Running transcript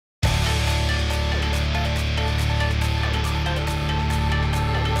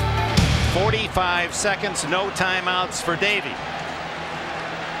45 seconds, no timeouts for Davey.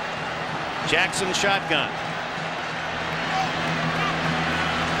 Jackson shotgun.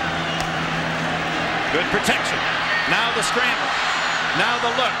 Good protection. Now the scramble. Now the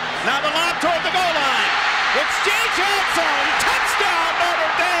look. Now the lob toward the goal line. It's Jay Johnson. Touchdown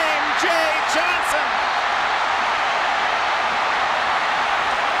Notre Dame. Jay Johnson.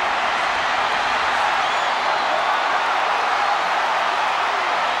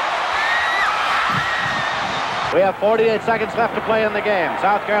 We have 48 seconds left to play in the game.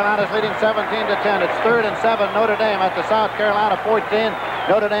 South Carolina's leading 17-10. It's 3rd and 7. Notre Dame at the South Carolina 14.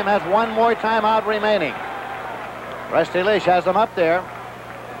 Notre Dame has one more timeout remaining. Rusty Lish has them up there.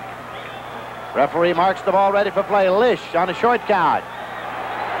 Referee marks the ball ready for play. Lish on a short count.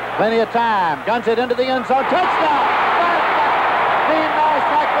 Plenty of time. Guns it into the end zone. Touchdown! Dean Nice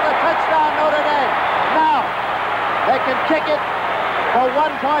back for the touchdown, Notre Dame. Now, they can kick it for 1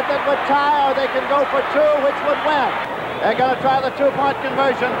 point that would tie, or they can go for 2, which would win. They're going to try the 2-point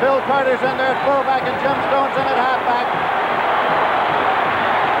conversion. Bill Carter's in there at fullback and Jim Stone's in at halfback.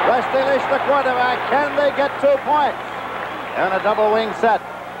 Rusty Lish, the quarterback. Can they get 2 points? And a double wing set.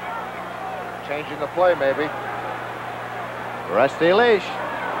 Changing the play, maybe. Rusty Lish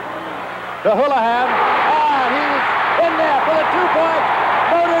to Houlihan. He's in there for the 2 points.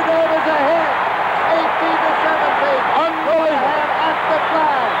 Notre Dame is ahead. 18-17. Unbelievable. At the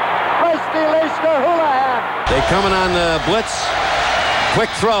flag. Rusty Lish to Houlihan. They coming on the blitz. Quick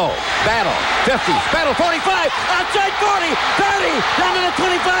throw. Battle. 50. Battle 45. Outside 40. 30. Down to the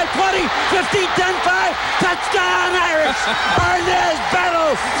 25. 20. 15. 10. 5. Touchdown Irish. Arnaz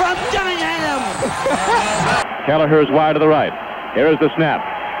Battle from Dillingham. Kelleher's wide to the right. Here is the snap.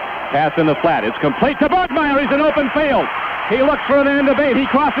 Pass in the flat. It's complete to Buckmeyer. He's in open field. He looks for an end of 8. He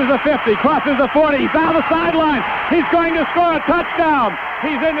crosses the 50, crosses the 40. He's down the sideline. He's going to score a touchdown.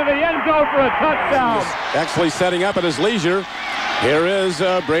 He's into the end zone for a touchdown. Actually setting up at his leisure. Here is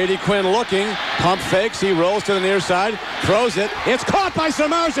Brady Quinn looking. Pump fakes. He rolls to the near side. Throws it. It's caught by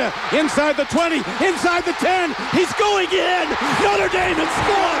Samardzija. Inside the 20. Inside the 10. He's going in. Notre Dame has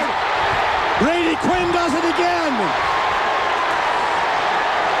scored. Brady Quinn does it again.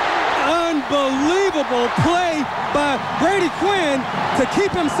 Unbelievable play by Brady Quinn to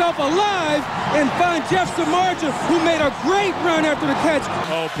keep himself alive and find Jeff Samardzija, who made a great run after the catch.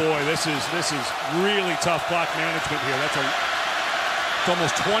 Oh boy, this is really tough clock management here. It's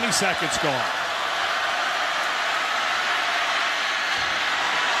almost 20 seconds gone.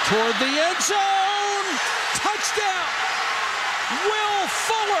 Toward the end zone, touchdown, Will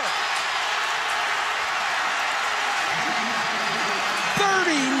Fuller.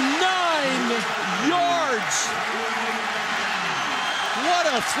 39 yards. What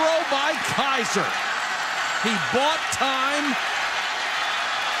a throw by Kaiser. He bought time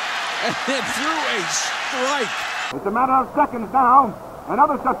and then threw a strike. It's a matter of seconds now.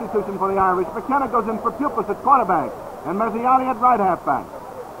 Another substitution for the Irish. McKenna goes in for Pupus at quarterback and Mezziani at right halfback.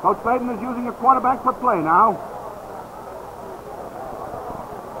 Coach Clayton is using a quarterback for play now.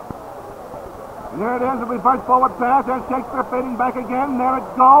 And there it is, a reverse forward pass. There's Shakespeare fading back again. There it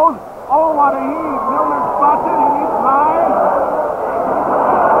goes. Oh, what a heave. Milner spots it. He needs line.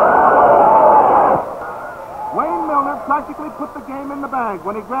 Wayne Milner practically put the game in the bag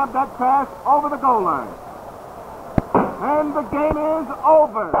when he grabbed that pass over the goal line. And the game is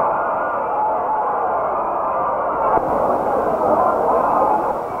over.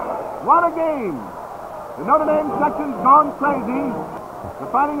 What a game. The Notre Dame section's gone crazy. The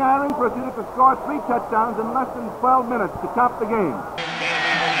Fighting Irish proceeded to score 3 touchdowns in less than 12 minutes to top the game.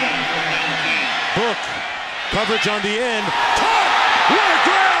 Hook. Coverage on the end. Caught! What a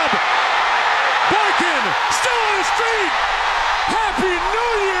grab! Boykin still on his feet! Happy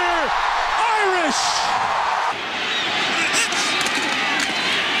New Year, Irish!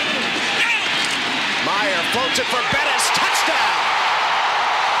 Meyer floats it for Bettis. Touchdown!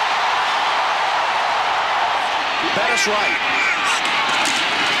 Bettis right.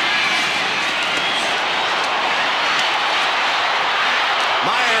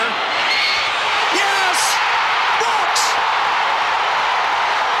 Meyer. Yes! Brooks!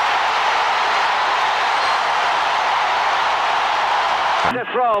 The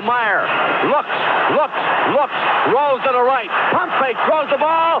throw, Meyer looks, rolls to the right. Pump fake, throws the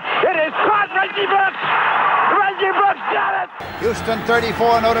ball. It is caught. Reggie Brooks! Reggie Brooks got it! Houston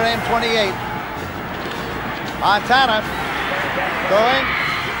 34, Notre Dame 28. Montana going.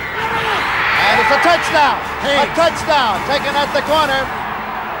 And it's a touchdown. A touchdown taken at the corner.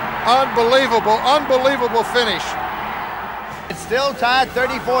 Unbelievable finish. It's still tied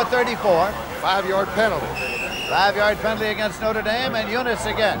 34-34. 5-yard penalty. 5-yard penalty against Notre Dame, and Eunice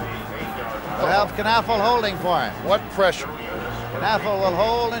again. We'll have Knaffel holding for him. What pressure? Knaffel will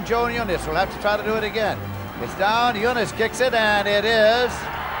hold, and Joe Eunice will have to try to do it again. It's down, Eunice kicks it, and it is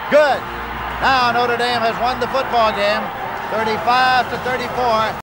good. Now Notre Dame has won the football game, 35-34.